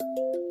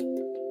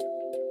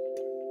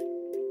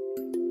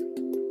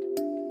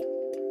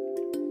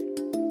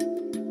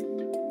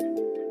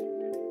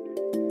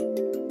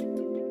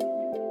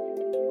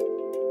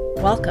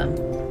Welcome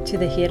to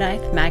the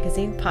Hiraeth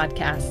Magazine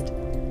podcast.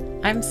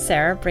 I'm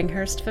Sarah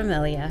Bringhurst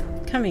Familia,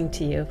 coming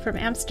to you from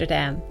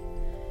Amsterdam.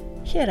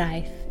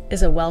 Hiraeth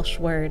is a Welsh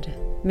word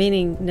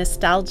meaning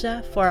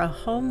nostalgia for a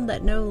home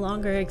that no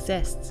longer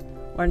exists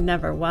or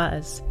never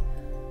was.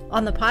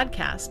 On the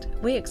podcast,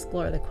 we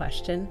explore the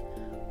question,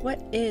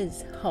 what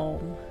is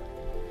home?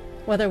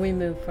 Whether we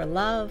move for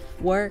love,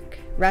 work,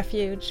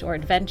 refuge, or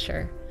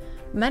adventure,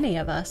 many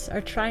of us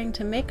are trying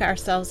to make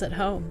ourselves at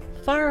home,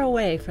 far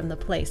away from the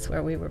place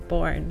where we were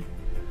born.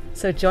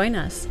 So join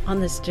us on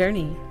this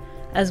journey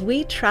as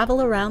we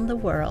travel around the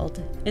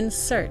world in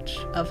search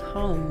of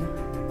home.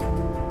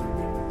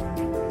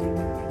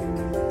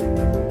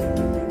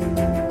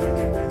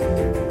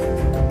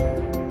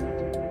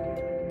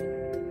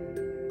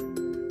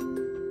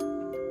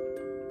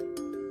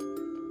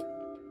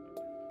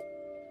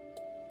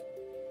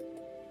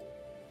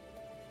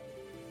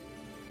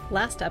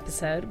 Last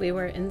episode, we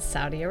were in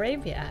Saudi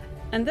Arabia,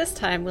 and this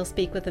time we'll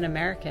speak with an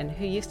American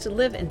who used to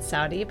live in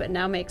Saudi but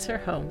now makes her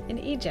home in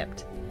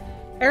Egypt.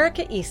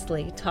 Erica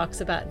Eastley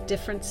talks about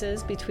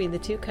differences between the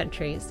two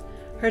countries,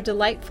 her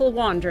delightful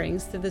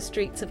wanderings through the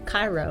streets of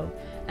Cairo,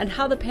 and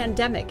how the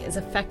pandemic is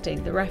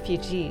affecting the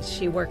refugees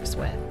she works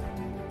with.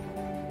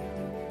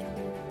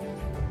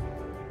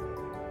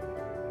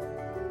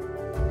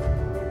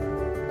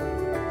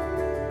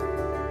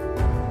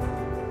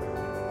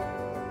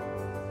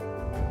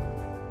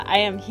 I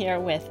am here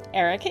with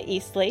Erica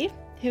Eastley,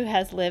 who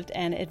has lived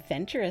an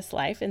adventurous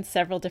life in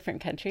several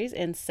different countries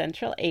in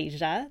Central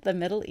Asia, the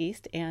Middle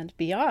East, and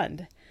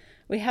beyond.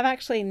 We have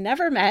actually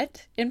never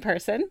met in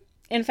person.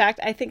 In fact,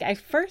 I think I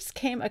first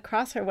came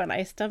across her when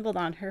I stumbled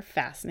on her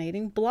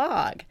fascinating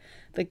blog,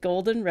 The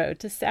Golden Road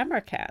to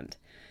Samarkand.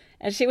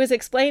 And she was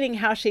explaining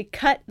how she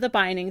cut the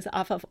bindings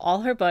off of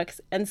all her books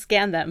and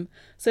scanned them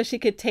so she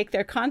could take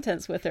their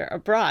contents with her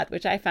abroad,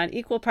 which I found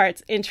equal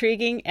parts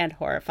intriguing and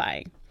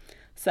horrifying.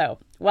 So,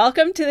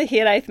 welcome to the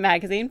Hiraeth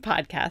Magazine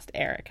podcast,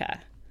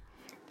 Erica.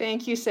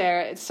 Thank you,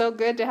 Sarah. It's so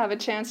good to have a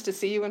chance to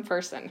see you in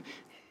person.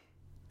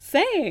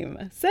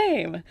 Same.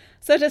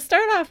 So to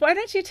start off, why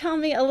don't you tell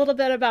me a little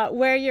bit about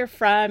where you're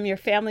from, your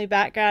family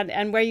background,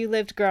 and where you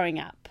lived growing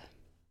up?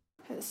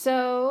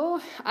 So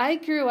I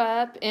grew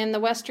up in the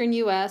Western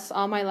U.S.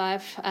 all my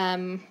life.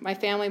 My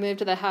family moved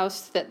to the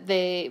house that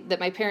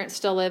my parents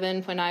still live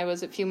in when I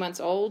was a few months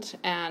old.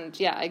 And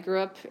yeah, I grew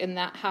up in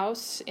that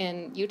house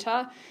in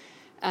Utah.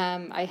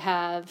 I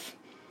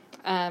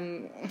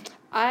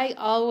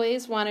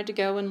always wanted to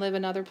go and live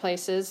in other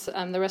places.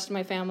 The rest of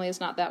my family is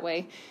not that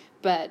way.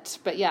 But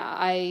yeah,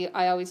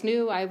 I always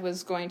knew I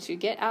was going to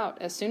get out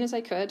as soon as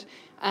I could.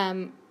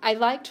 I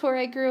liked where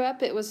I grew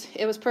up. It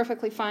was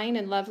perfectly fine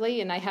and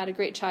lovely, and I had a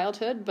great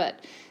childhood,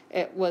 but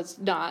it was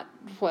not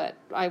what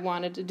I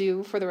wanted to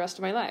do for the rest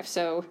of my life.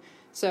 So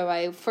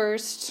I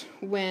first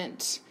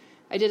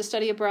I did a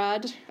study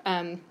abroad,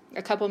 a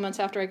couple of months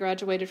after I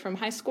graduated from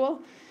high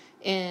school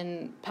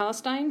in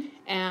Palestine,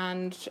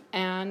 and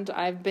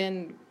I've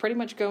been pretty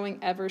much going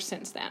ever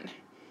since then.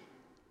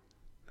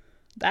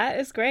 That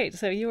is great.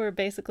 So you were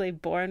basically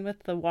born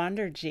with the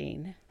wander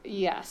gene.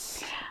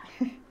 Yes.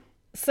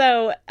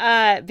 So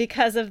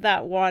because of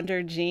that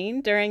wander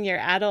gene, during your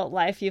adult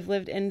life, you've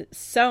lived in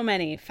so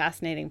many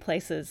fascinating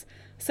places.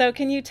 So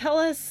can you tell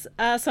us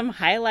some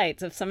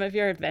highlights of some of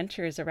your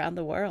adventures around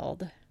the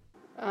world?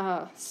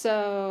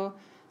 So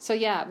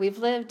yeah, we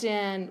live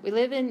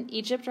in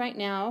Egypt right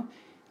now.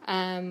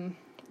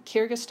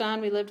 Kyrgyzstan,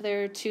 we lived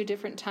there 2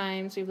 different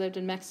times. We've lived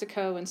in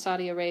Mexico and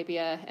Saudi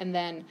Arabia, and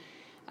then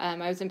I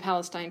was in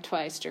Palestine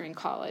twice during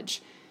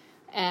college.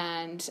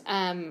 And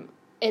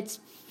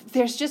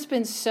there's just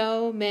been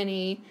so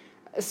many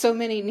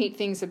neat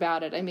things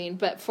about it. I mean,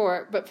 but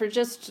for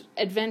just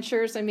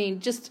adventures, I mean,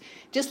 just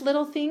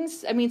little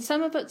things. I mean,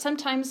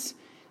 sometimes,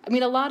 I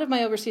mean, a lot of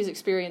my overseas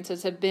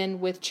experiences have been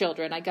with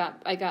children. I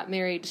got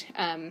married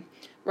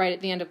right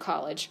at the end of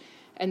college.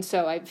 And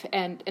so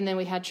and then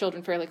we had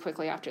children fairly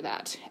quickly after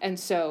that. And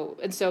so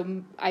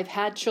I've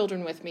had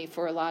children with me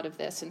for a lot of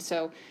this. And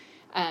so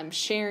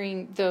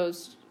sharing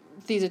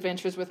these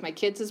adventures with my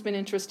kids has been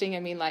interesting. I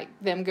mean, like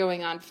them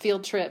going on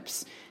field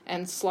trips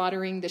and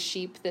slaughtering the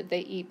sheep that they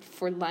eat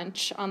for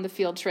lunch on the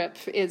field trip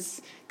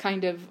is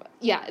kind of,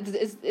 yeah,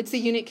 it's a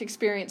unique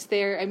experience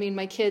there. I mean,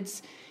 my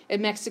kids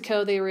in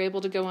Mexico, they were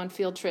able to go on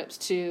field trips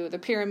to the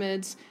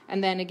pyramids.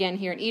 And then again,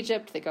 here in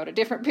Egypt, they go to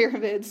different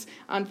pyramids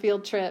on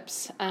field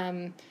trips.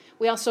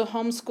 We also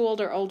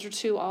homeschooled our older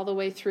 2 all the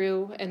way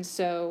through. And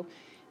so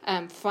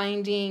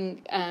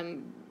finding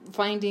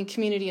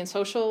community and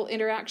social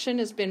interaction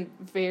has been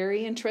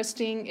very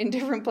interesting in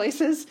different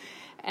places.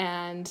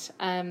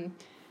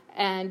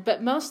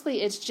 But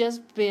mostly it's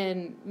just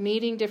been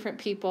meeting different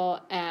people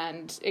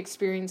and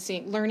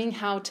learning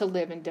how to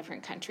live in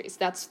different countries.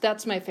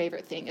 That's my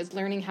favorite thing, is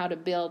learning how to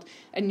build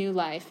a new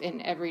life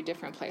in every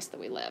different place that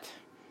we live.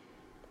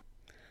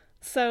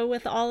 So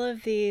with all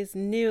of these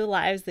new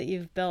lives that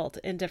you've built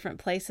in different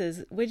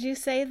places, would you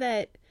say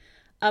that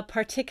a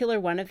particular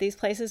one of these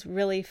places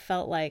really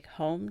felt like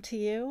home to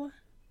you?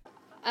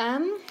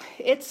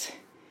 It's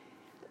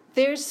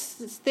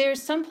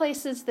There's some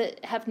places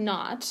that have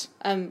not.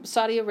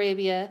 Saudi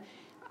Arabia,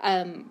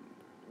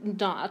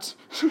 not,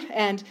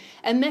 and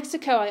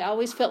Mexico. I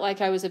always felt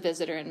like I was a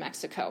visitor in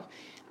Mexico,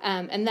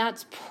 and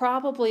that's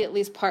probably at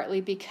least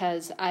partly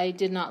because I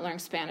did not learn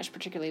Spanish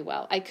particularly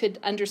well. I could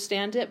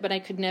understand it, but I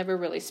could never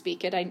really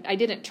speak it. I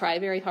didn't try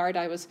very hard.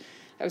 I was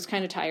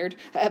kind of tired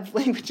of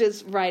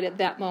languages right at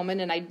that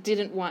moment, and I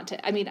didn't want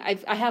to. I mean,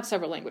 I have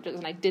several languages,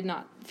 and I did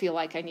not feel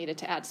like I needed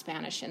to add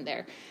Spanish in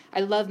there.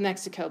 I love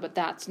Mexico, but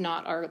that's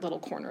not our little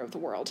corner of the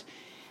world.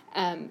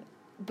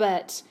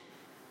 But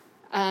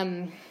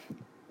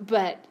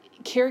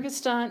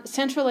Kyrgyzstan,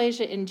 Central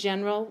Asia in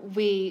general,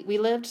 we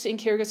lived in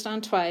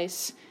Kyrgyzstan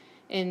twice,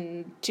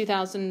 in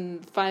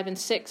 2005 and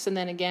 6, and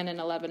then again in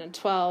 11 and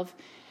 12.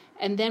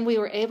 And then we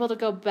were able to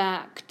go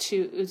back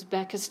to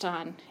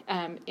Uzbekistan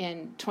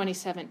in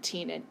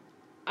 2017.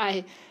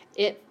 And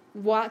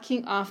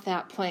walking off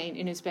that plane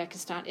in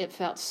Uzbekistan, it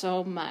felt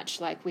so much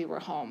like we were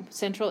home.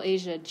 Central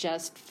Asia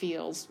just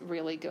feels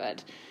really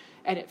good,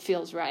 and it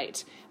feels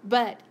right.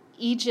 But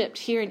Egypt,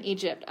 here in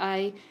Egypt,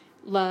 I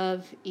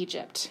love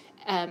Egypt.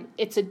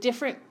 It's a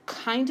different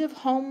kind of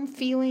home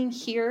feeling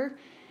here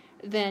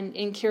than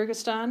in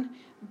Kyrgyzstan,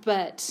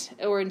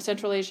 or in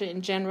Central Asia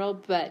in general,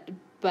 but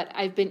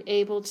I've been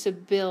able to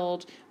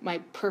build my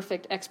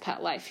perfect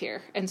expat life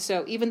here. And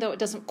so even though it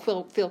doesn't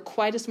feel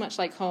quite as much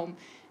like home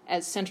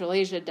as Central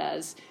Asia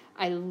does,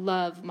 I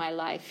love my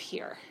life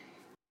here.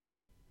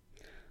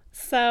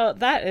 So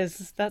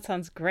that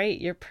sounds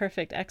great, your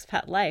perfect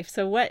expat life.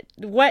 So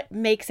what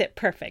makes it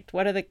perfect?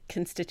 What are the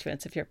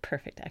constituents of your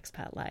perfect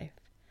expat life?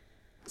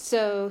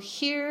 So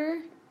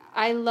here,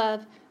 I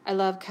love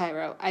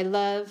Cairo.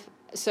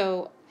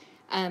 So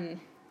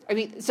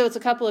it's a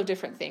couple of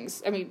different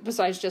things. I mean,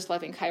 besides just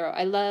loving Cairo,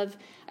 I love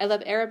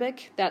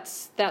Arabic.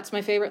 That's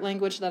my favorite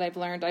language that I've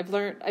learned.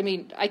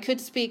 I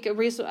could speak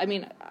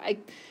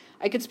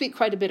I could speak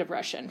quite a bit of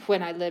Russian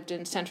when I lived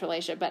in Central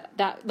Asia, but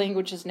that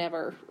language is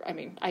never.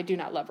 I do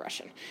not love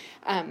Russian,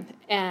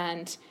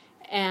 and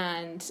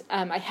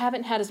I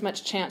haven't had as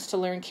much chance to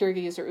learn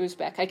Kyrgyz or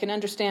Uzbek. I can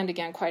understand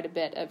again quite a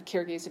bit of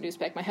Kyrgyz and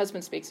Uzbek. My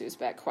husband speaks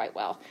Uzbek quite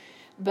well,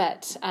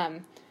 but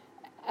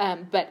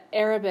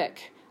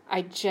Arabic.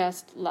 I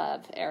just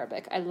love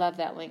Arabic. I love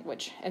that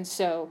language.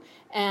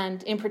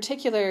 And in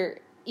particular,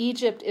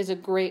 Egypt is a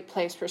great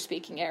place for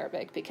speaking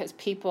Arabic because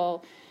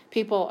people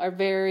are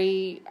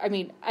very,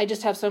 I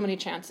just have so many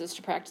chances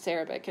to practice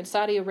Arabic. In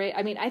Saudi Arabia,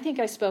 I think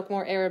I spoke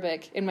more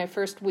Arabic in my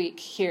first week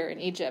here in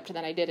Egypt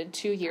than I did in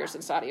 2 years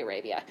in Saudi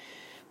Arabia.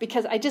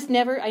 Because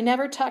I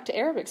never talked to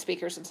Arabic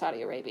speakers in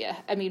Saudi Arabia.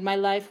 My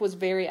life was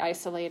very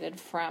isolated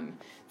from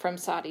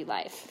Saudi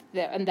life,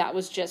 and that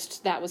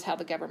was how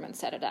the government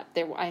set it up.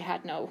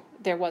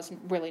 There was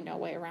really no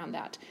way around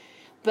that.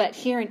 But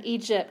here in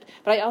Egypt,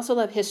 but I also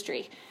love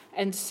history,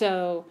 and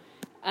so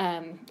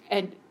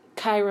and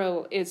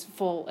Cairo is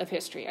full of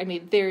history.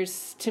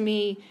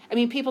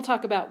 People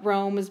talk about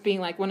Rome as being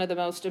like one of the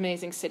most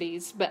amazing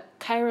cities, but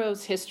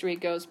Cairo's history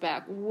goes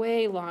back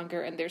way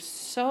longer, and there's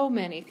so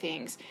many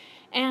things.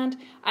 And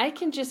I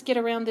can just get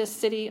around this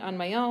city on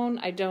my own.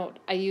 I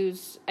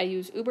use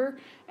Uber.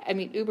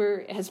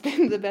 Uber has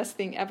been the best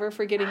thing ever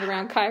for getting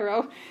around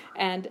Cairo.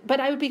 But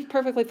I would be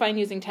perfectly fine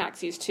using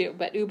taxis too.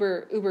 But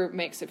Uber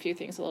makes a few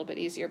things a little bit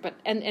easier.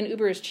 And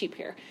Uber is cheap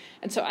here.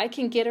 And so I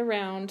can get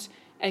around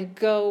and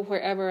go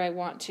wherever I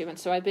want to. And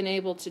so I've been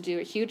able to do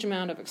a huge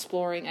amount of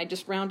exploring. I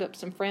just round up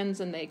some friends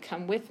and they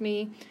come with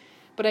me.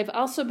 But I've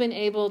also been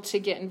able to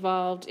get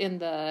involved in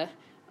the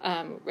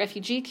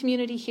refugee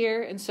community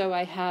here, and so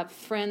I have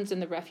friends in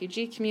the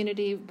refugee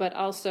community, but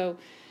also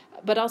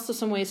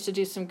some ways to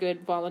do some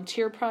good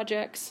volunteer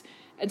projects,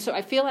 and so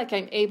I feel like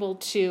I'm able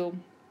to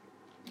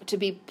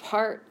be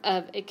part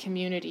of a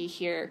community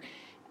here.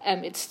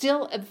 It's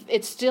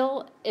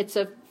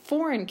a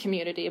foreign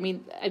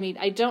community.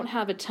 I don't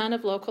have a ton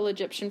of local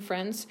Egyptian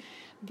friends,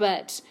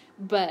 but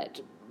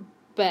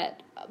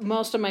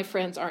most of my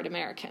friends aren't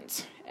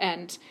Americans,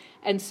 and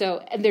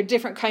they're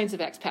different kinds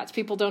of expats.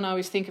 People don't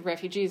always think of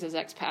refugees as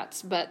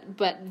expats, but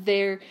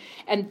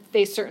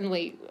they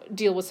certainly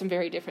deal with some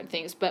very different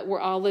things. But we're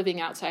all living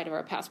outside of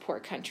our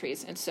passport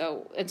countries, and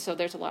so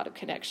there's a lot of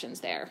connections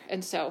there.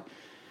 And so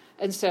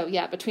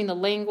yeah, between the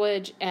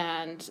language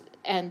and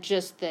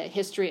just the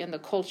history and the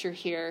culture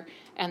here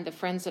and the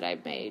friends that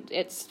I've made,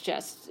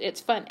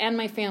 it's fun. And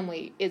my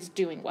family is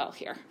doing well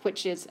here,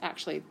 which is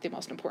actually the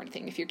most important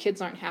thing. If your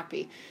kids aren't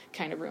happy, it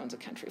kind of ruins a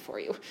country for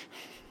you.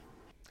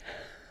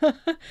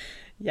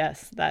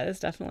 Yes, that is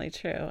definitely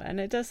true.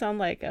 And it does sound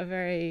like a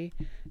very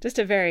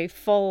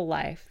full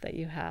life that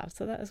you have.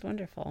 So that is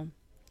wonderful.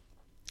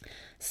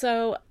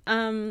 So,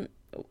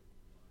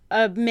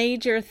 a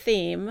major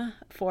theme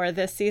for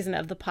this season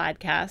of the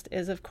podcast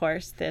is, of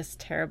course, this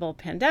terrible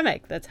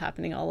pandemic that's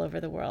happening all over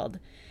the world.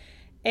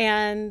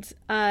 And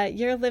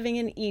you're living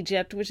in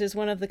Egypt, which is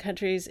one of the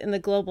countries in the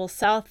global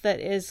south that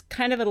is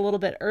kind of at a little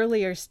bit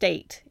earlier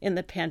state in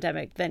the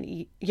pandemic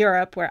than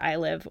Europe, where I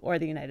live, or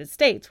the United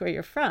States, where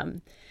you're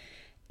from.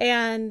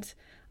 And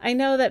I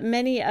know that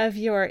many of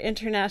your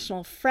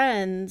international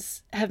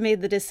friends have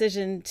made the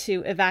decision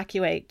to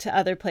evacuate to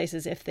other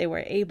places if they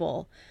were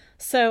able.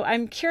 So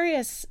I'm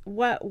curious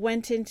what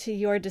went into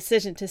your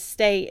decision to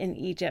stay in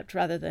Egypt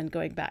rather than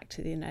going back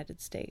to the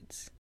United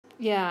States.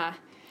 Yeah.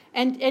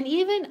 And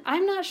even,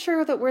 I'm not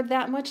sure that we're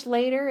that much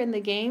later in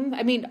the game.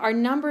 I mean, our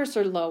numbers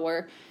are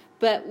lower,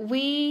 but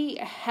we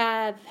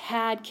have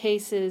had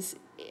cases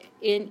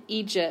in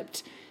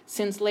Egypt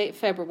since late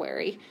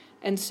February.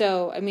 And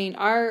so, I mean,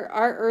 our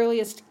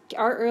earliest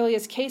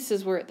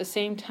cases were at the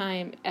same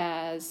time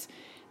as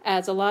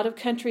a lot of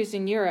countries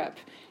in Europe.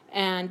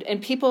 And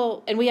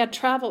people, and we had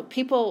travel,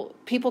 people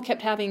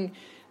kept having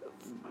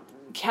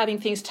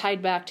things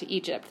tied back to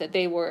Egypt, that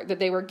they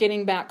were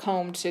getting back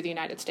home to the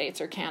United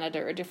States or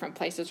Canada or different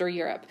places or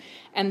Europe,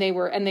 and they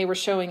were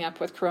showing up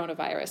with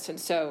coronavirus, and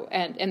so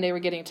and they were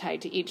getting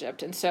tied to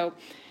Egypt, and so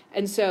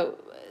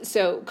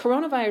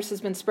coronavirus has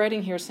been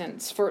spreading here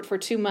for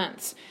 2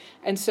 months,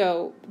 and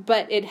so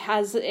but it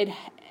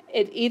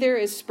either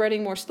is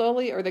spreading more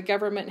slowly or the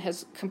government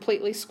has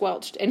completely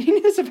squelched any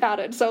news about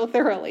it so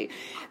thoroughly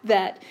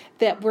that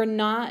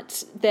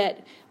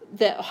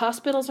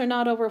hospitals are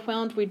not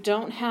overwhelmed. We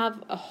don't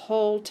have a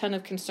whole ton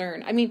of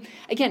concern. I mean,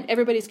 again,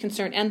 everybody's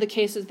concerned, and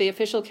the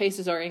official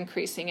cases are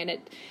increasing,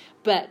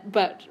 but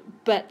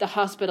the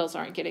hospitals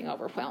aren't getting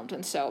overwhelmed,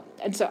 and so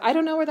I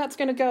don't know where that's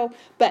going to go.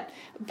 But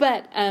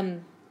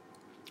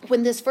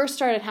when this first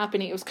started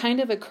happening, it was kind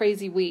of a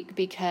crazy week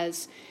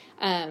because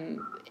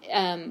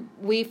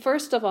we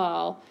first of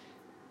all,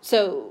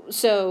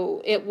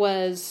 so it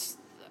was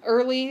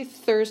early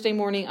Thursday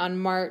morning on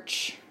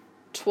March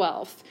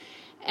 12th.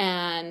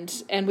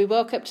 And we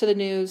woke up to the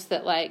news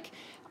that like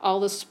all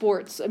the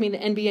sports, I mean, the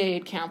NBA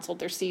had canceled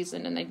their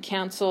season and they'd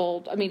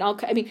canceled,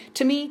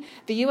 to me,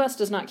 the U.S.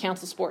 does not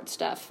cancel sports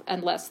stuff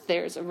unless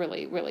there's a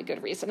really, really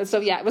good reason. And so,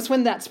 yeah, it was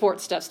when that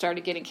sports stuff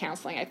started getting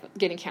canceled,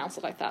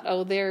 I thought,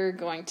 oh, they're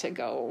going to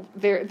go,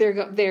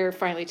 they're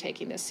finally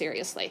taking this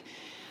seriously.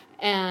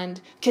 And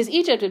because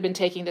Egypt had been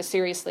taking this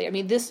seriously. I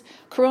mean, this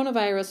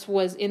coronavirus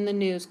was in the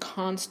news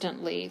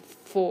constantly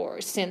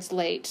since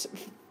late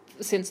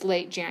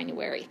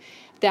January.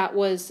 That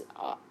was,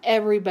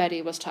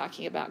 everybody was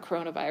talking about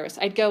coronavirus.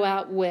 I'd go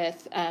out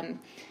with I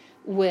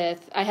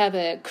have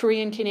a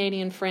Korean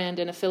Canadian friend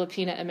and a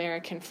Filipina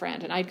American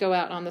friend, and I'd go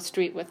out on the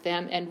street with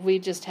them, and we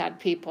just had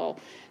people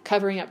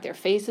covering up their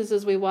faces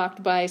as we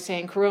walked by,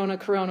 saying "Corona,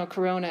 Corona,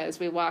 Corona"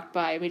 as we walked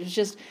by. I mean, it was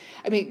just,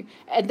 and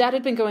that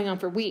had been going on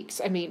for weeks.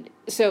 I mean,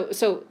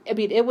 so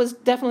it was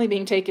definitely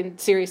being taken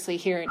seriously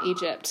here in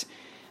Egypt,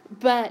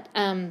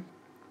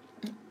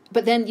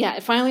 But then, yeah,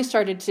 it finally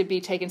started to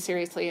be taken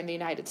seriously in the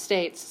United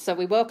States. So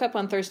we woke up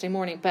on Thursday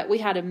morning, but we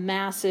had a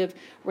massive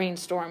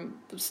rainstorm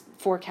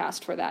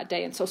forecast for that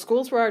day. And so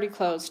schools were already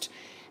closed.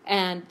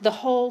 And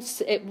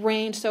it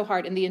rained so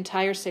hard and the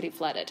entire city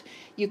flooded.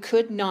 People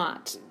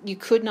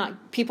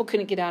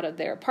couldn't get out of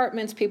their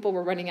apartments. People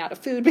were running out of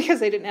food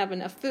because they didn't have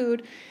enough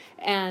food.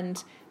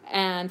 And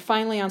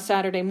finally on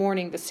Saturday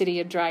morning, the city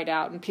had dried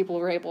out and people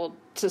were able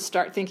to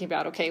start thinking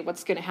about, okay,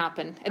 what's going to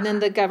happen? And then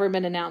the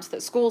government announced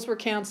that schools were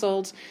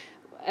canceled,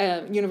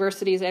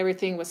 universities,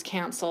 everything was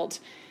canceled.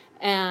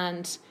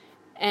 And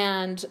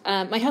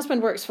my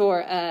husband works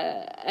for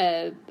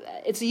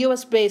it's a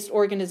U.S.-based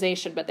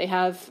organization, but they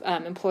have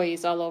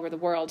employees all over the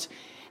world.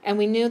 And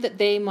we knew that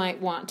they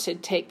might want to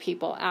take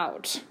people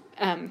out.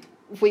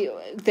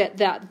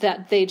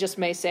 That they just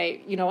may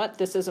say, you know what,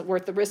 this isn't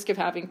worth the risk of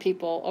having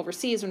people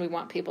overseas, and we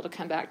want people to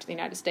come back to the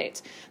United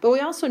States. But we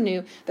also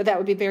knew that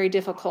would be very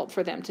difficult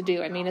for them to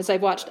do. I mean, as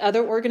I've watched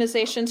other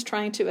organizations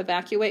trying to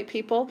evacuate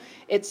people,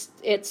 it's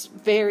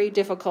very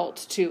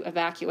difficult to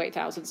evacuate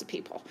thousands of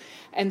people.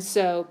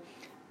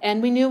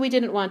 And we knew we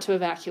didn't want to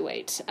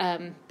evacuate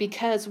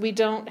because we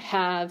don't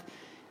have,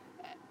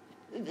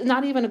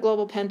 not even a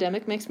global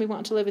pandemic makes me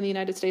want to live in the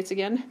United States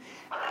again.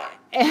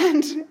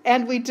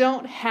 And we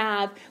don't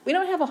have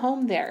a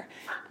home there.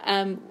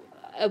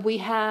 We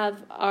have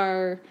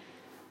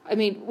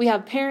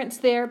parents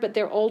there, but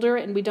they're older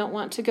and we don't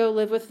want to go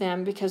live with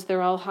them because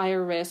they're all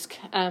higher risk.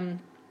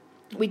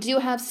 We do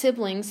have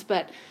siblings,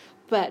 but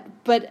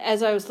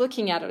as I was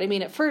looking at it, I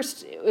mean, at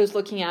first it was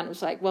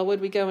like, well, would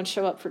we go and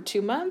show up for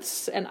 2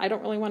 months? And I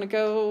don't really want to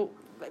go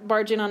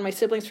barge in on my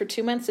siblings for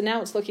 2 months, and now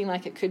it's looking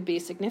like it could be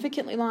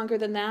significantly longer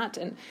than that.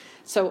 And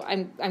so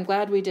I'm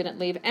glad we didn't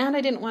leave, and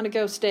I didn't want to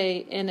go stay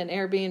in an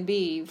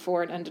Airbnb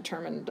for an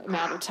undetermined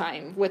amount of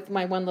time with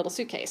my one little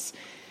suitcase.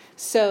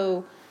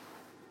 So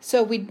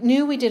we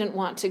knew we didn't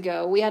want to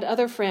go. We had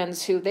other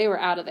friends who they were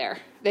out of there.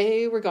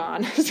 They were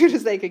gone as soon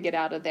as they could get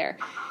out of there.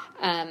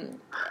 And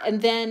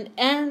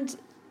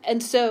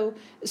so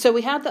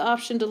we had the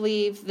option to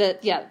leave.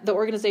 The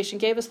organization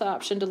gave us the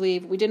option to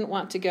leave. We didn't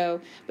want to go,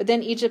 but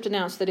then Egypt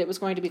announced that it was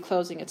going to be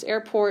closing its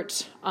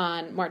airport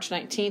on March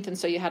 19th, and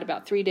so you had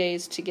about 3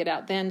 days to get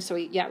out then. So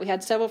we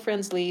had several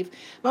friends leave,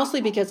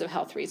 mostly because of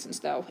health reasons,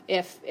 though.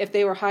 If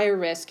they were higher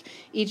risk,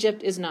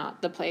 Egypt is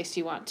not the place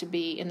you want to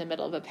be in the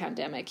middle of a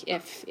pandemic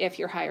if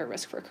you're higher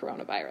risk for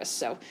coronavirus.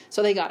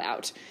 So they got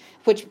out,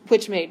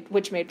 which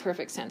made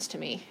perfect sense to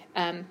me.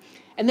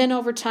 And And then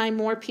over time,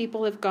 more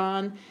people have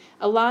gone.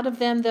 A lot of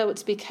them, though,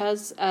 it's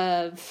because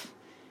of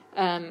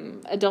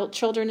adult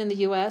children in the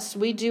U.S.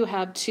 We do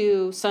have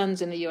 2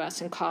 sons in the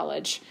U.S. in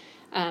college,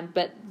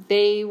 but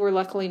they were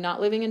luckily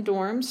not living in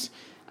dorms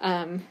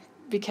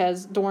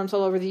because dorms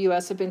all over the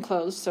U.S. have been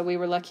closed, so we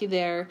were lucky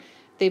there.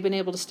 They've been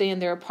able to stay in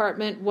their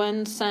apartment.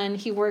 One son,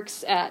 he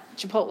works at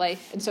Chipotle,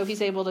 and so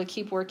he's able to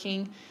keep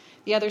working.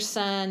 The other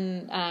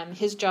son,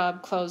 his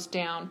job closed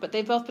down, but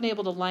they've both been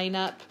able to line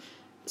up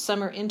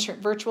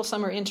virtual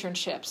summer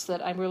internships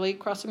that I'm really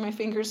crossing my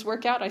fingers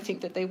work out. I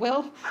think that they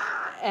will.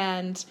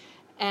 And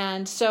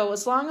so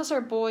as long as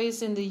our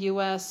boys in the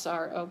U.S.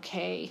 are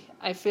okay,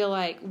 I feel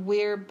like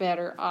we're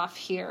better off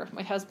here.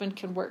 My husband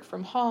can work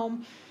from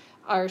home.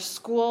 Our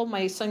school,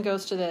 my son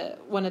goes to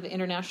one of the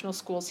international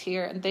schools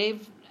here, and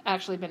they've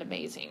actually been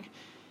amazing.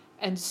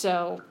 And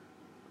so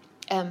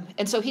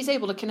he's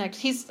able to connect.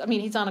 He's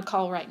on a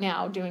call right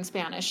now doing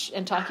Spanish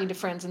and talking to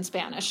friends in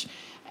Spanish.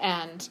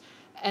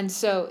 And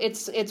so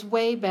it's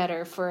way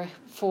better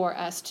for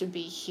us to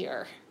be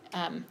here.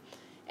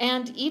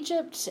 And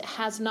Egypt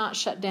has not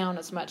shut down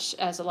as much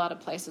as a lot of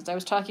places. I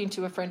was talking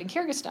to a friend in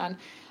Kyrgyzstan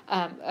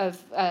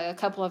a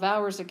couple of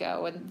hours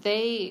ago, and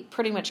they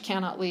pretty much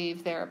cannot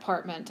leave their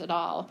apartment at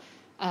all.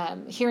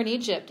 Here in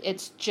Egypt,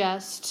 it's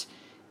just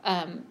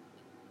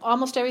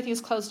almost everything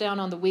is closed down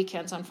on the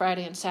weekends, on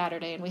Friday and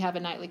Saturday, and we have a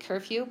nightly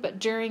curfew. But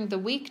during the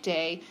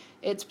weekday,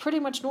 it's pretty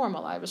much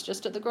normal. I was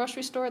just at the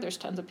grocery store. There's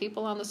tons of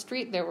people on the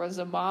street. There was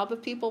a mob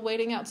of people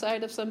waiting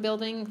outside of some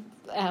building.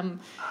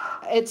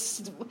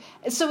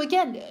 So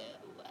again,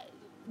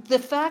 the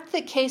fact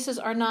that cases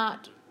are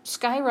not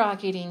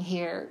skyrocketing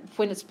here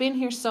when it's been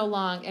here so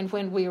long and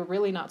when we are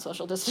really not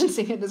social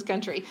distancing in this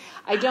country,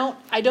 I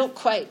don't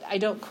quite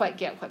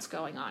get what's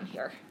going on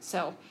here.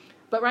 So,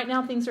 but right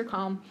now things are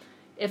calm.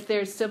 If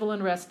there's civil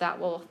unrest, that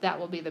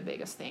will be the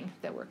biggest thing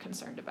that we're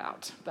concerned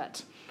about.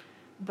 But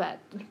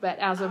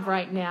as of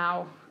right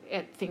now,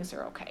 things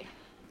are okay.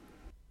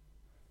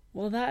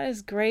 Well, that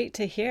is great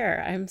to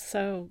hear. I'm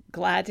so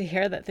glad to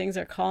hear that things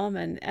are calm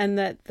and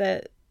that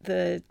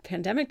the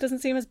pandemic doesn't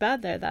seem as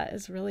bad there. That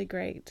is really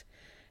great,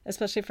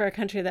 especially for a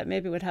country that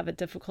maybe would have a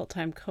difficult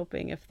time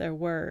coping if there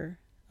were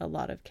a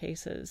lot of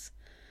cases.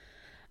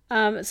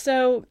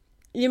 So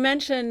you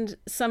mentioned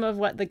some of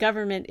what the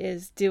government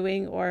is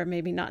doing, or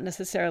maybe not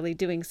necessarily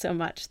doing so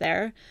much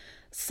there.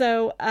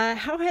 So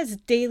how has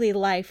daily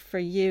life for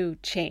you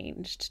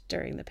changed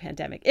during the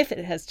pandemic, if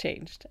it has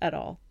changed at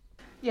all?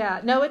 Yeah,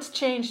 no, it's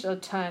changed a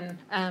ton,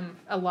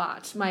 a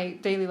lot. My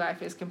daily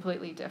life is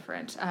completely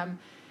different.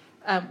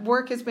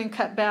 Work has been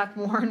cut back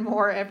more and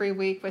more every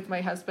week with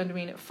my husband. I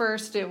mean, at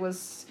first it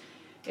was,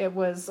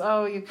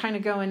 you kind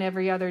of go in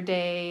every other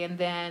day, and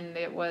then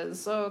it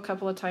was, a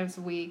couple of times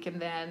a week,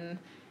 and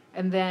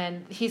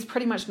then he's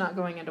pretty much not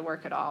going into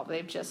work at all.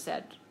 They've just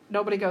said,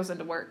 nobody goes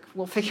into work.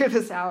 We'll figure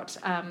this out.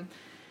 And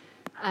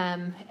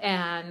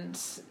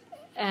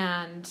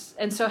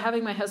so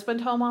having my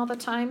husband home all the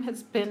time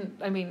has been,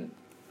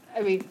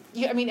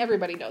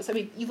 everybody knows.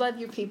 You love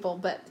your people,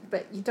 but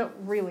you don't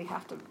really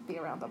have to be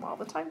around them all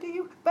the time, do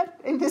you? But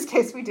in this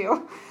case, we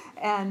do.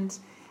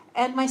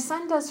 And my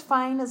son does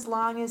fine as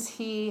long as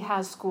he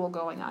has school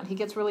going on. He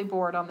gets really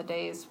bored on the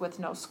days with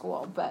no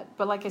school. But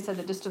like I said,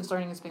 the distance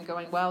learning has been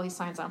going well. He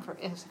signs on for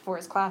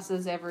his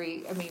classes.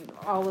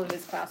 All of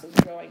his classes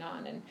are going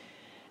on.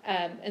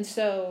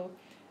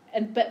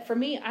 But for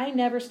me, I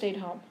never stayed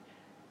home.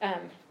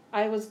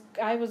 I was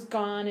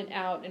gone and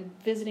out and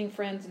visiting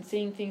friends and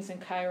seeing things in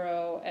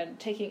Cairo and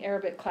taking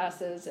Arabic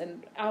classes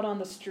and out on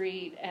the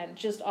street and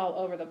just all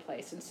over the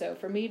place. And so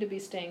for me to be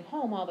staying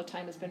home all the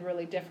time has been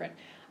really different.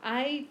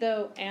 I,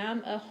 though,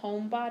 am a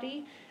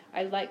homebody.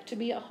 I like to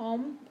be at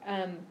home.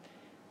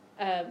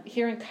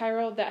 Here in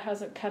Cairo, that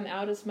hasn't come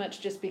out as much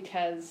just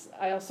because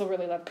I also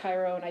really love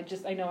Cairo, and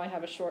I know I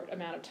have a short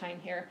amount of time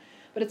here.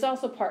 But it's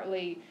also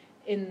partly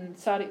in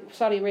Saudi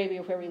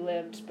Arabia, where we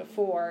lived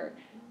before.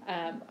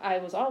 I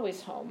was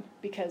always home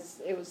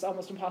because it was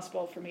almost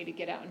impossible for me to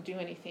get out and do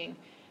anything.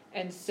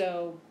 And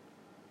so,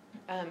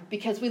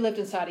 because we lived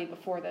in Saudi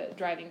before the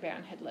driving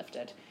ban had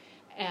lifted.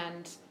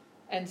 And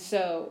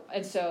so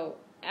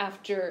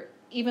after,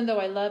 even though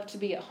I love to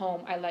be at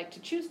home, I like to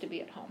choose to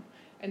be at home.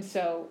 And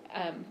so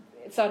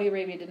Saudi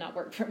Arabia did not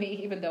work for me,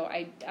 even though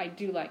I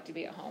do like to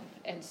be at home.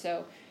 And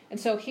so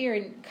here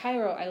in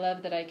Cairo, I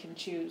love that I can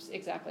choose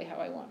exactly how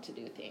I want to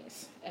do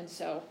things. And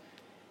so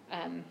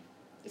I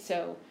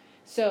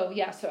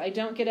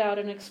don't get out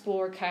and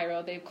explore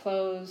Cairo. They've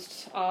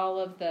closed all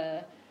of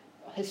the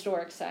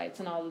historic sites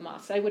and all the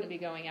mosques. I wouldn't be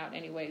going out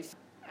anyways.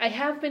 I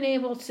have been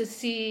able to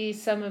see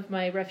some of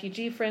my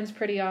refugee friends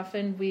pretty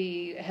often.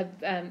 We have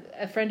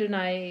a friend and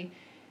I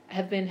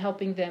have been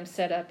helping them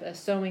set up a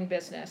sewing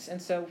business.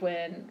 And so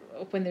when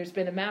there's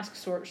been a mask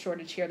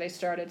shortage here, they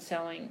started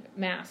selling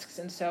masks.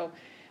 And so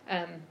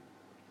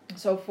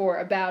for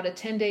about a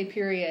 10-day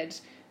period,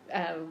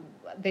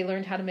 they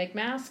learned how to make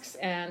masks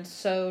and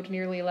sewed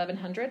nearly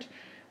 1,100,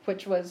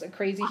 which was a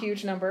crazy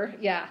huge number.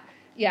 Yeah.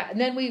 Yeah,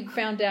 and then we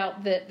found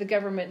out that the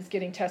government is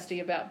getting testy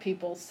about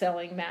people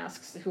selling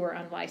masks who are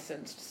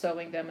unlicensed,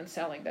 sewing them and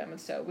selling them, and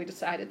so we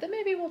decided that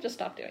maybe we'll just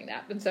stop doing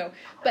that. And so,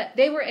 but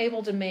they were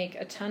able to make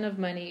a ton of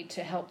money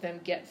to help them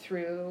get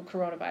through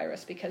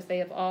coronavirus because they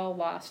have all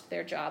lost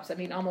their jobs. I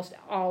mean, almost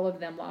all of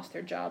them lost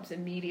their jobs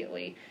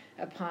immediately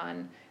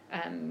upon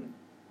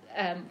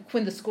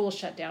when the schools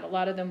shut down. A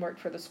lot of them worked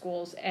for the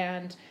schools,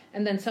 and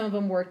then some of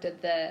them worked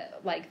at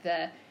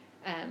the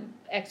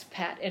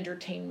expat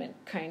entertainment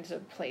kinds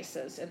of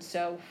places, and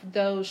so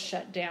those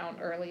shut down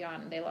early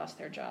on, and they lost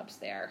their jobs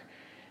there,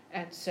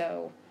 and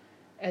so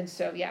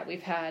yeah,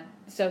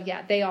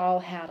 they all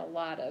had a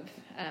lot of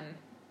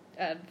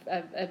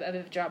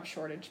job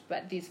shortage.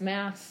 But these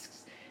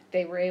masks,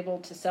 they were able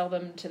to sell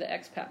them to the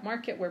expat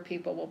market where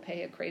people will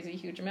pay a crazy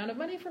huge amount of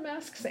money for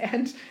masks,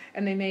 and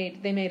they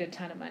made a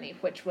ton of money,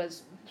 which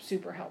was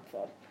super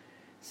helpful.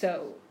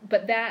 So,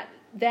 but that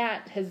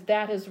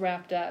has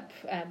wrapped up.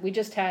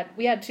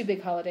 We had 2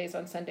 big holidays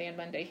on Sunday and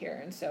Monday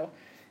here, and so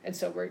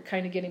we're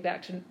kind of getting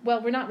back to,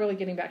 well, we're not really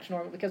getting back to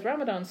normal because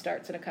Ramadan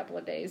starts in a couple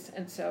of days,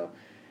 and so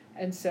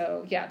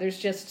yeah, there's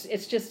just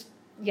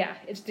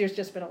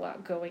been a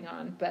lot going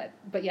on,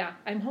 but yeah,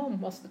 I'm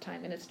home most of the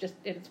time, and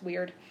it's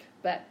weird,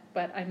 but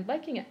I'm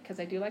liking it because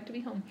I do like to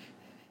be home.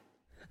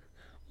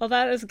 Well,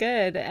 that is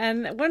good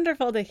and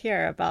wonderful to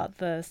hear about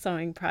the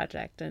sewing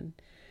project and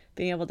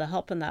being able to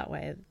help in that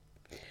way.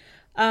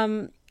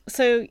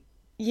 So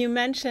you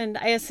mentioned,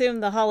 I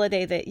assume the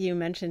holiday that you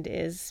mentioned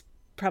is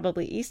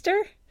probably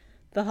Easter,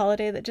 the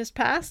holiday that just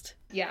passed?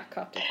 Yeah,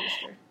 Coptic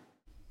Easter.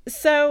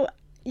 So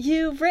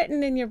you've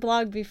written in your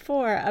blog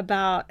before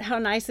about how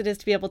nice it is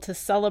to be able to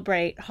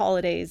celebrate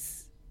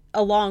holidays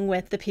along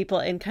with the people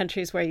in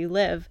countries where you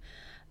live.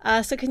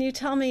 So can you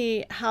tell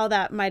me how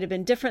that might have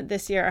been different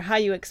this year, or how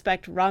you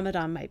expect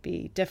Ramadan might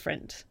be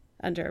different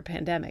under a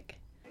pandemic?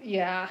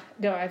 Yeah,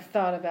 no, I've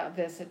thought about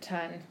this a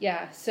ton.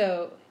 Yeah,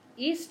 so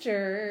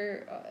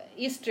Easter,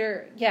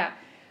 yeah.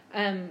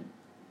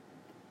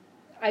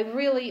 I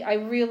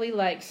really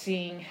like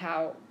seeing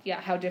how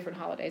different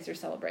holidays are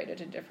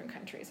celebrated in different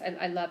countries.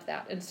 I love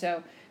that. And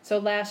so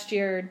last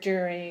year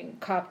during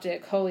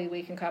Coptic Holy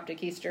Week and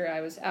Coptic Easter,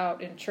 I was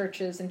out in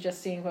churches and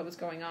just seeing what was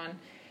going on.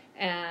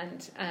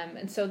 And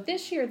so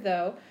this year,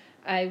 though,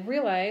 I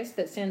realized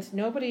that since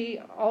nobody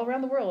all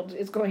around the world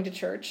is going to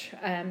church,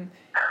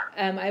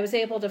 I was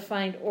able to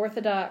find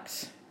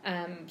Orthodox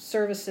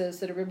services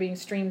that were being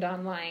streamed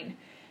online,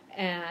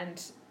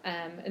 and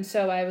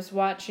so I was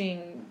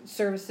watching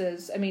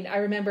services. I mean, I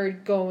remember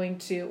going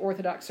to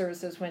Orthodox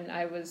services when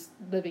I was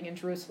living in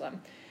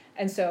Jerusalem,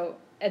 and so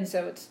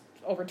it's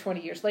over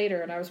 20 years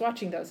later, and I was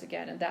watching those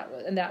again, and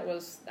that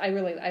was I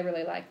really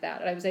liked that.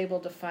 And I was able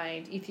to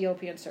find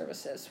Ethiopian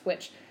services,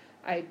 which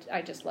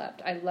I just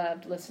loved. I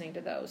loved listening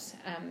to those.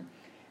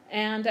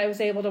 And I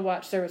was able to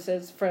watch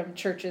services from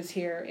churches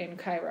here in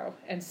Cairo.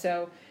 And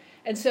so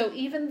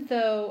even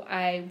though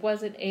I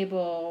wasn't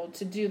able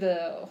to do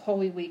the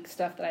Holy Week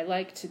stuff that I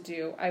like to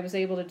do, I was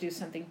able to do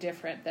something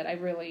different that I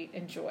really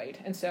enjoyed.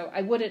 And so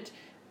I wouldn't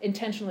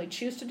intentionally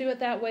choose to do it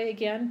that way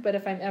again, but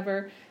if I'm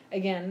ever,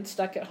 again,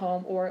 stuck at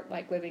home or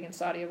like living in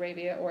Saudi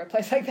Arabia or a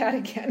place like that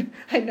again,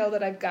 I know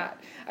that I've got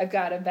a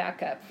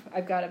backup.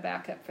 I've got a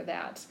backup for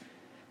that.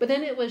 But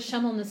then it was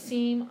Shem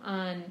el-Nassim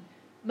on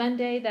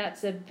Monday.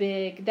 That's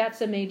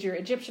a major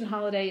Egyptian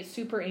holiday. It's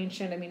super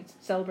ancient. I mean, it's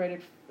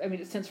celebrated,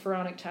 since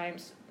pharaonic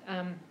times.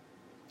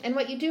 And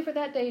what you do for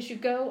that day is you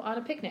go on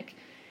a picnic.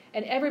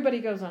 And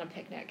everybody goes on a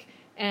picnic.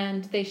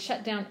 And they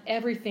shut down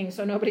everything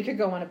so nobody could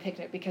go on a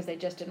picnic because they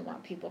just didn't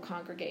want people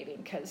congregating.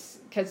 Because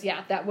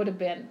that would have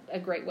been a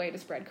great way to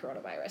spread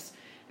coronavirus.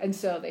 And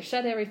so they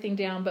shut everything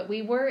down. But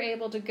we were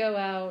able to go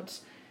out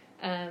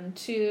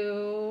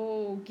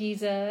to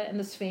Giza and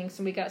the Sphinx,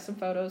 and we got some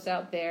photos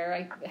out there.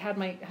 I had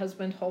my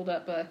husband hold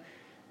up a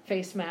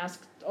face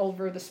mask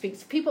over the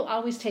Sphinx. People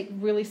always take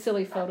really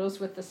silly photos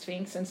with the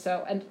Sphinx,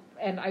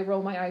 and I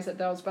roll my eyes at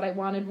those, but I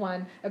wanted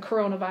a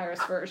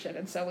coronavirus version,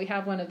 and so we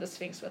have one of the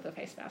Sphinx with a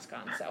face mask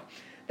on. So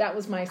that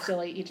was my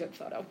silly Egypt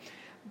photo.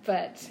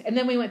 And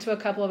then we went to a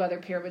couple of other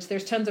pyramids.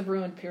 There's tons of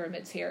ruined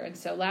pyramids here, and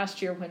so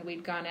last year when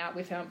we'd gone out,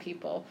 we found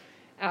people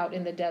out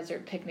in the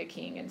desert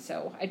picnicking, and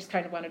so I just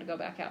kind of wanted to go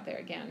back out there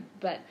again.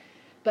 But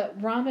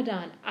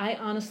Ramadan, I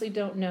honestly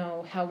don't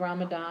know how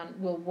Ramadan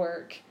will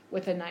work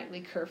with a nightly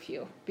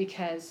curfew,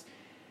 because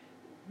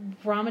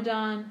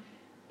Ramadan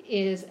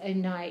is a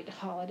night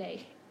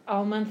holiday.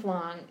 All month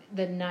long,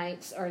 the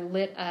nights are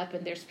lit up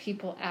and there's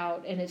people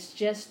out, and it's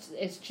just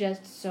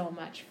so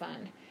much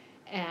fun.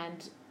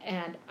 And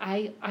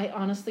I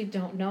honestly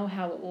don't know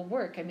how it will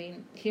work. I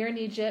mean, here in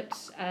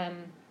Egypt,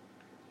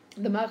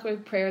 the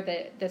Maghrib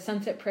prayer, the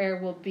sunset prayer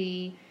will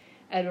be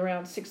at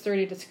around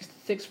 6:30 to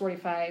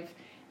 6:45,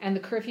 and the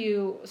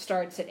curfew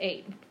starts at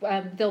 8.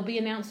 They'll be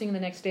announcing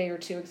the next day or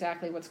two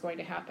exactly what's going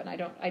to happen. I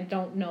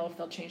don't know if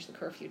they'll change the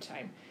curfew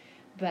time,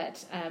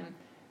 but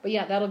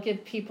yeah, that'll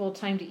give people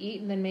time to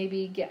eat and then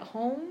maybe get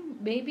home,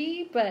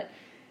 maybe. But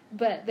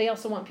they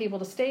also want people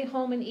to stay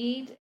home and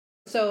eat.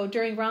 So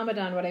during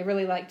Ramadan, what I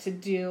really like to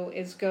do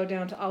is go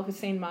down to Al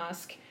Hussein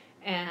Mosque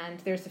And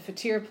there's a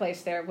fatir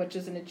place there, which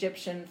is an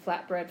Egyptian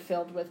flatbread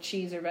filled with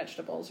cheese or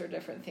vegetables or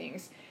different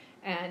things.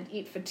 And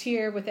eat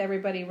fatir with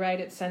everybody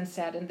right at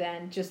sunset, and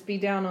then just be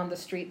down on the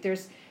street.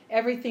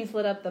 Everything's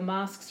lit up. The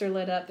mosques are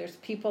lit up. There's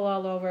people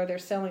all over. They're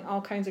selling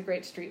all kinds of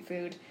great street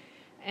food.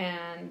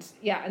 And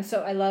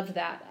so I loved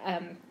that.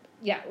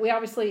 We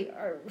obviously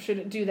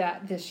shouldn't do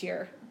that this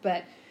year,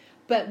 but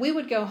we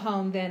would go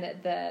home then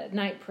at the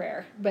night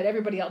prayer, but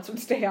everybody else would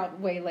stay out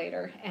way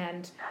later.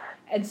 And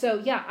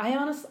so,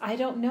 I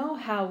don't know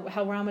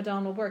how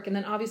Ramadan will work. And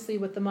then obviously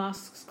with the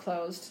mosques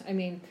closed, I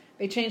mean,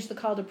 they changed the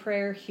call to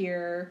prayer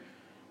here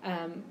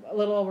a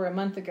little over a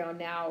month ago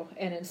now.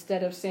 And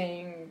instead of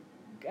saying,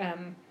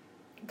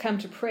 come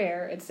to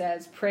prayer, it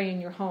says pray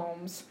in your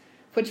homes,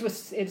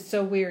 it's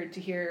so weird to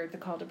hear the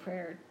call to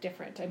prayer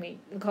different. I mean,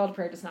 the call to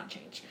prayer does not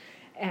change.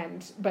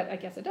 But I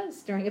guess it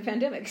does during a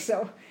pandemic.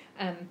 So,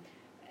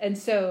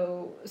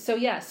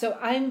 So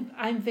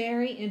I'm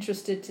very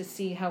interested to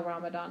see how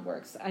Ramadan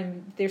works.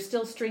 They're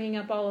still stringing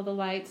up all of the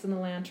lights and the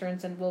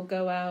lanterns, and we'll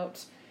go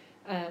out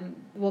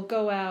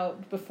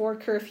before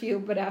curfew,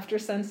 but after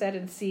sunset,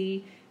 and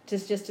see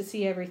just to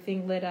see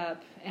everything lit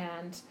up.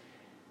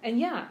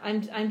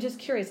 I'm just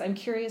curious. I'm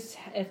curious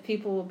if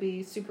people will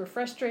be super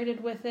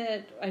frustrated with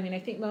it. I mean, I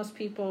think most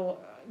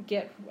people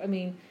get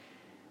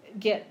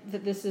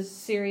that this is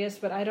serious,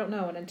 but I don't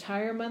know. An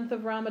entire month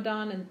of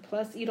Ramadan and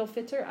plus Eid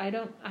al-Fitr, I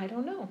don't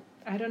know.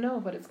 I don't know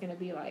what it's going to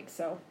be like.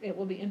 So it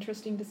will be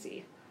interesting to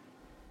see.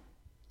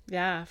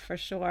 Yeah, for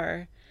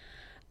sure.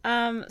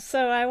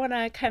 So I want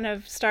to kind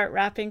of start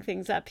wrapping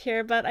things up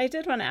here, but I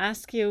did want to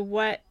ask you,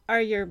 what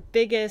are your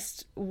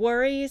biggest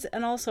worries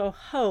and also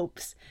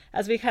hopes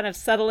as we kind of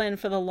settle in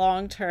for the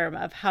long term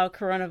of how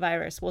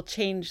coronavirus will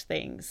change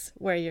things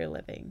where you're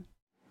living?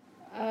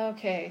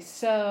 Okay,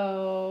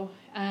 so,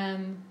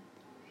 my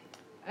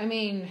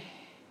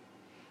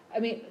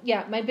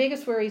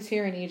biggest worries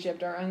here in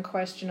Egypt are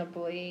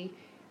unquestionably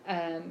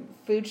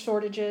food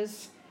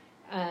shortages,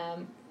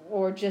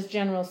 or just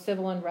general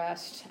civil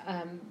unrest.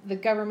 The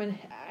government,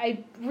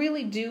 I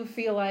really do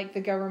feel like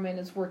the government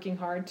is working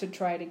hard to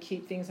try to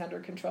keep things under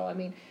control. I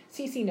mean,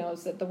 Sisi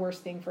knows that the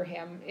worst thing for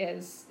him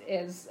is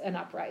an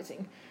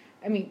uprising.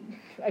 I mean,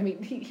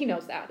 he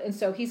knows that. And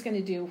so he's going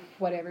to do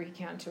whatever he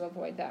can to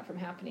avoid that from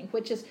happening,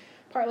 which is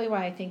partly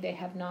why I think they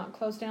have not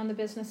closed down the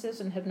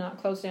businesses and have not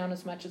closed down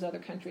as much as other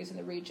countries in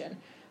the region.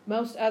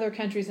 Most other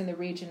countries in the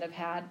region have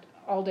had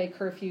all-day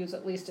curfews,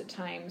 at least at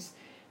times,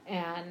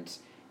 and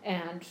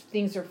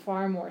things are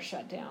far more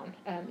shut down.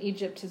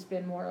 Egypt has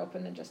been more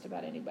open than just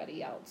about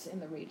anybody else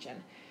in the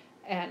region.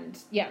 And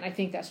I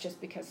think that's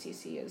just because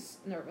Sisi is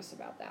nervous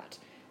about that.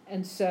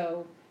 And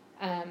so,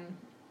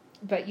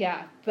 but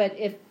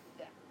if,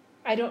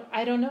 I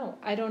don't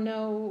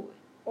know,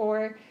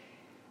 or,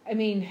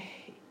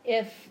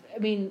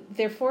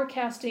 they're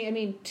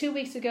forecasting, 2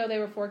 weeks ago they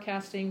were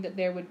forecasting that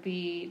there would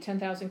be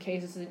 10,000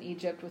 cases in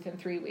Egypt within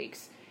 3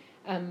 weeks.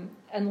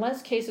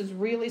 Unless cases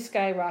really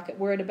skyrocket,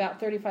 we're at about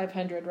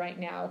 3,500 right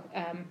now.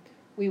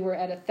 We were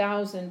at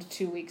 1,000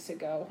 2 weeks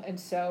ago. And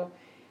so,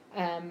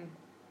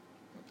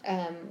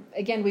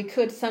 again, we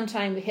could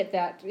sometime hit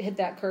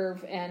that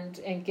curve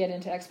and get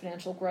into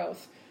exponential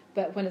growth.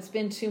 But when it's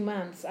been 2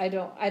 months, I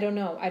don't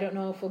know. I don't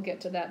know if we'll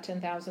get to that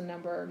 10,000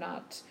 number or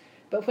not.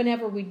 But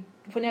whenever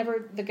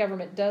the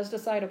government does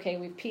decide, okay,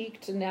 we've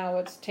peaked and now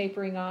it's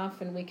tapering off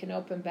and we can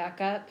open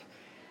back up,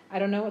 I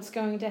don't know what's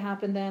going to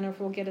happen then, or if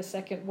we'll get a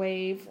second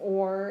wave,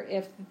 or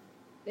if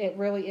it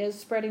really is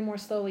spreading more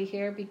slowly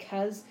here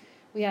because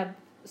we have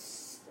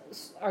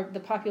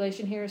the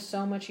population here is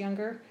so much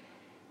younger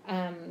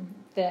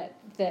that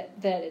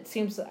it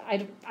seems I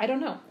don't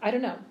know. I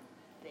don't know.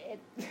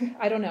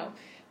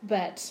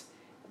 But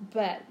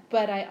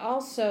I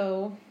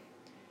also,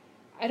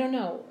 I don't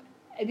know.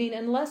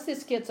 Unless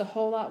this gets a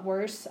whole lot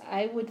worse,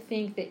 I would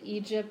think that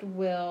Egypt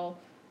will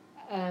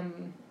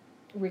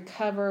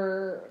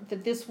recover,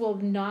 that this will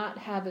not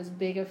have as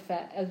big an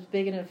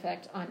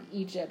effect on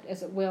Egypt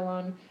as it will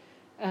on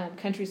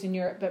countries in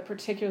Europe, but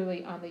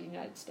particularly on the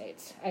United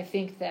States. I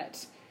think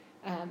that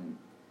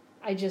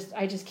I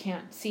just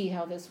can't see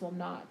how this will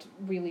not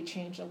really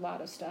change a lot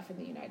of stuff in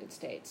the United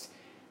States.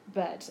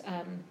 But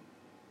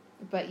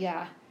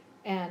yeah,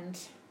 and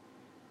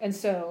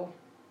so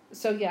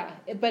yeah,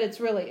 but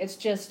it's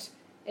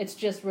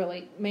just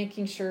really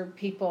making sure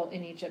people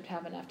in Egypt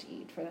have enough to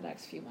eat for the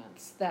next few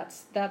months.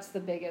 That's the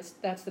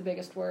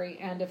biggest worry.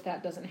 And if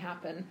that doesn't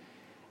happen,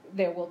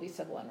 there will be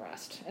civil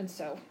unrest. And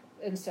so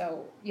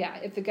yeah,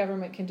 if the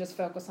government can just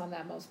focus on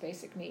that most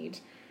basic need,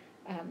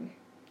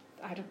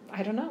 I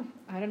don't know.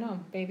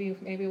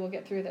 Maybe we'll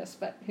get through this,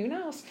 but who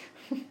knows?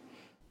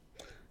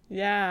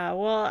 Yeah,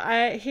 well,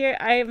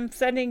 I'm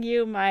sending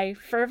you my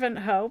fervent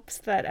hopes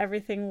that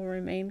everything will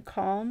remain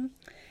calm.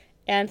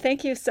 And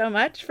thank you so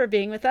much for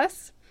being with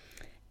us.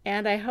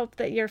 And I hope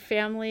that your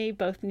family,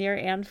 both near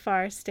and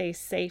far, stays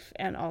safe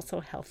and also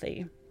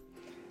healthy.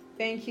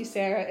 Thank you,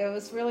 Sarah. It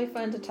was really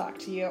fun to talk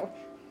to you.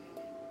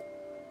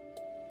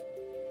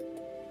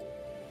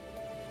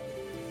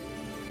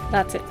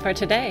 That's it for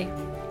today.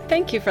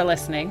 Thank you for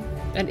listening.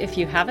 And if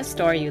you have a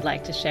story you'd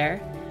like to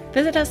share,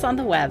 visit us on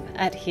the web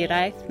at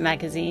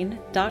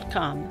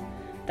hiraethmagazine.com.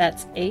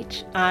 That's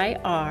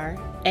HIRAETH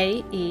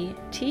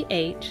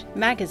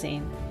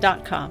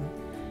magazine.com.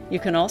 You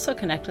can also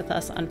connect with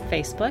us on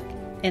Facebook,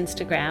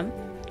 Instagram,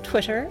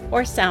 Twitter,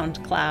 or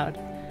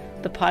SoundCloud.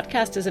 The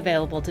podcast is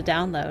available to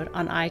download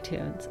on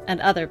iTunes and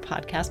other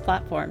podcast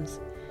platforms.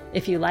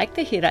 If you like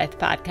the Hiraeth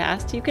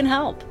podcast, you can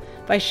help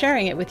by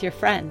sharing it with your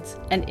friends,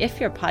 and if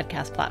your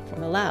podcast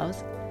platform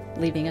allows,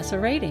 leaving us a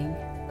rating.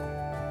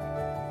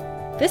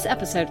 This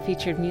episode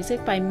featured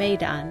music by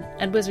Maydan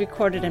and was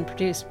recorded and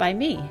produced by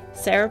me,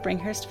 Sarah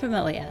Bringhurst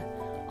Familia,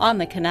 on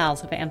the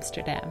canals of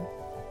Amsterdam.